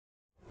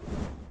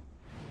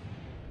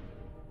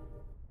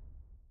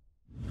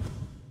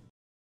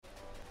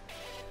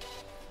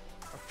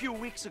few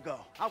weeks ago,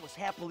 I was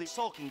happily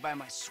sulking by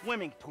my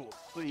swimming pool.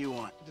 What do you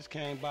want? Just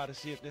came by to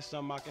see if there's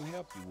something I can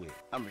help you with.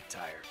 I'm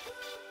retired.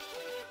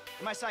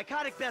 My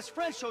psychotic best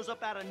friend shows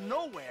up out of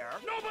nowhere.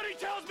 Nobody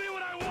tells me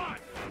what I want!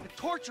 To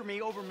torture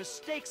me over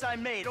mistakes I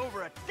made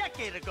over a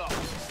decade ago.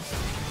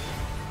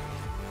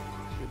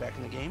 You back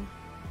in the game?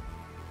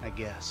 I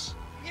guess.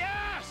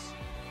 Yes!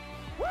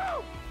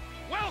 Woo!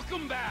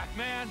 Welcome back,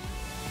 man!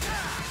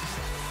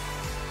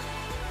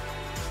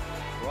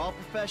 We're all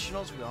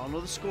professionals. We all know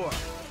the score.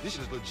 This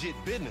is legit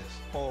business.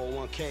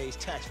 401ks,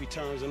 tax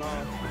returns, and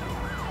all.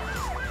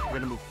 We're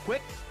gonna move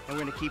quick, and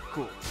we're gonna keep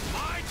cool.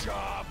 My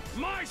job,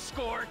 my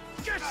score,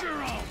 get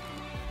your own!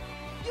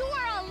 You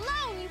are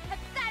alone, you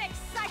pathetic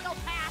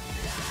psychopath!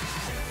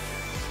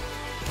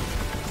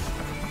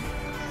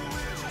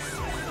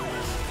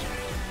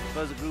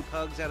 Suppose a group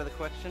hug's out of the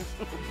question?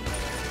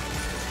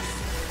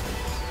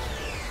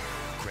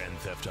 Grand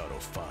Theft Auto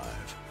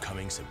 5,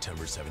 coming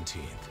September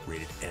 17th.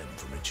 Rated M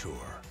for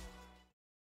mature.